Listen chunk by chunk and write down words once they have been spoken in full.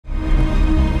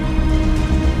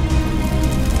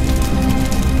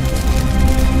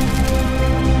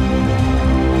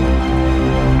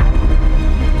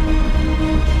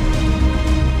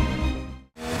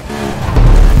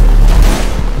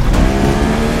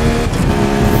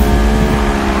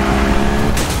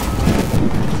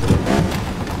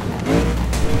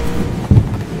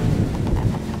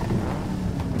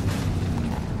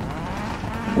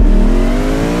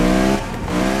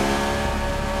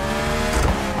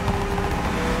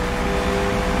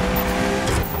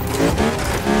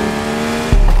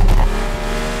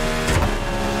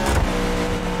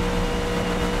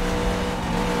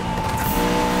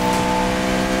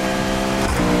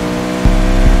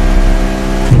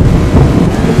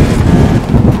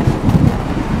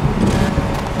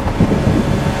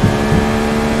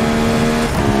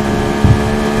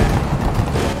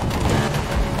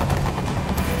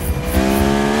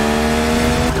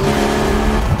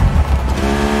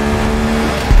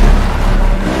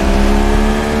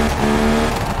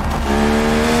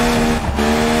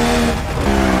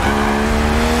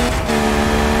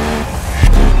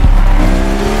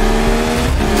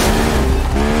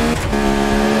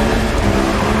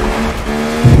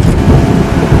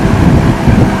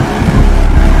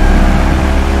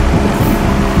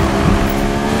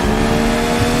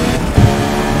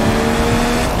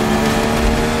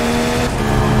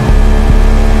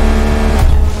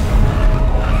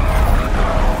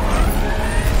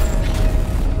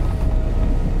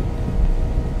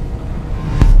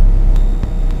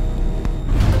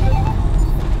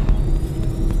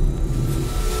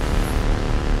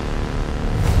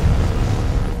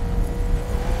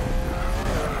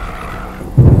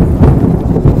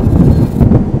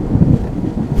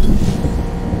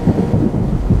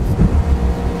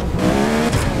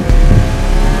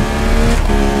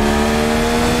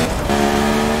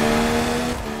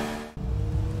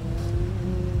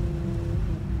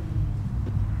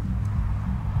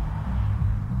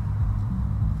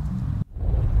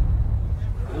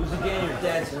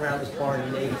private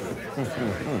party naked.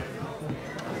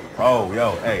 Oh,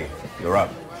 yo, hey, you're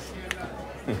up.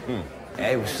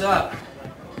 Hey, what's up?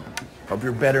 Hope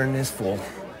you're better than this fool.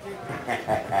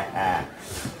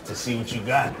 To see what you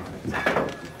got. Get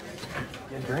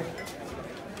a drink?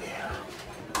 Yeah.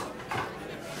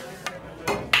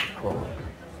 Cool.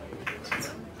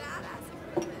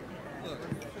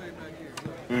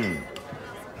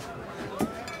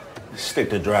 Stick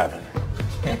to driving.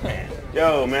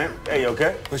 Yo, man. Hey, you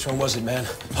okay? Which one was it, man?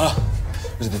 Huh?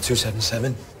 Was it the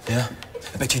 277? Yeah?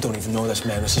 I bet you don't even know this,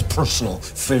 man. This is personal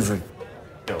favorite.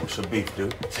 Yo, what's the beef,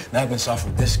 dude? Magnus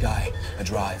offered this guy a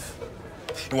drive.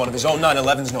 In one of his own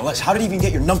 911s, no less. How did he even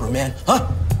get your number, man?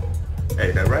 Huh?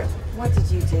 Hey, that right? What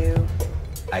did you do?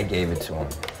 I gave it to him.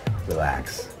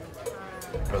 Relax.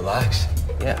 Relax.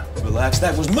 Yeah. Relax.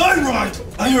 That was my right.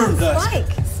 I earned that.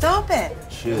 Mike, stop it.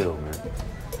 Chill, man.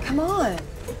 Come on.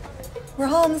 We're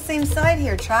all on the same side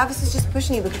here. Travis is just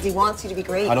pushing you because he wants you to be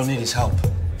great. I don't need his help.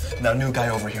 That new guy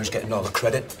over here is getting all the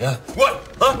credit. Yeah? What?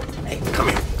 Huh? Hey, come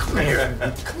here. Come here.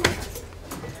 Come here.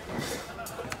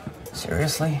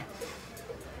 Seriously?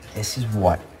 This is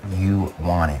what you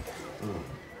wanted.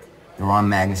 You're on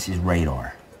Magnus's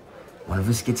radar. One of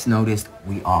us gets noticed,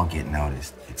 we all get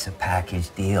noticed. It's a package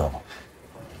deal.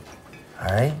 All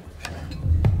right?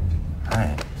 All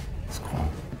right. It's cool.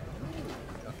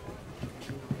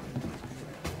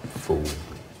 Fool.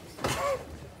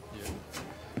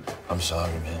 I'm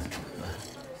sorry, man.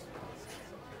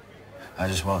 I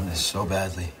just want this so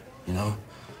badly, you know?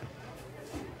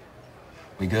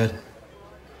 We good?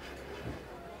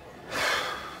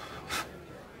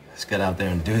 Let's get out there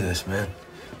and do this, man.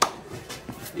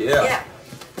 Yeah.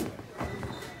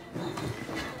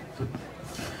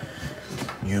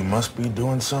 You must be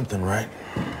doing something right.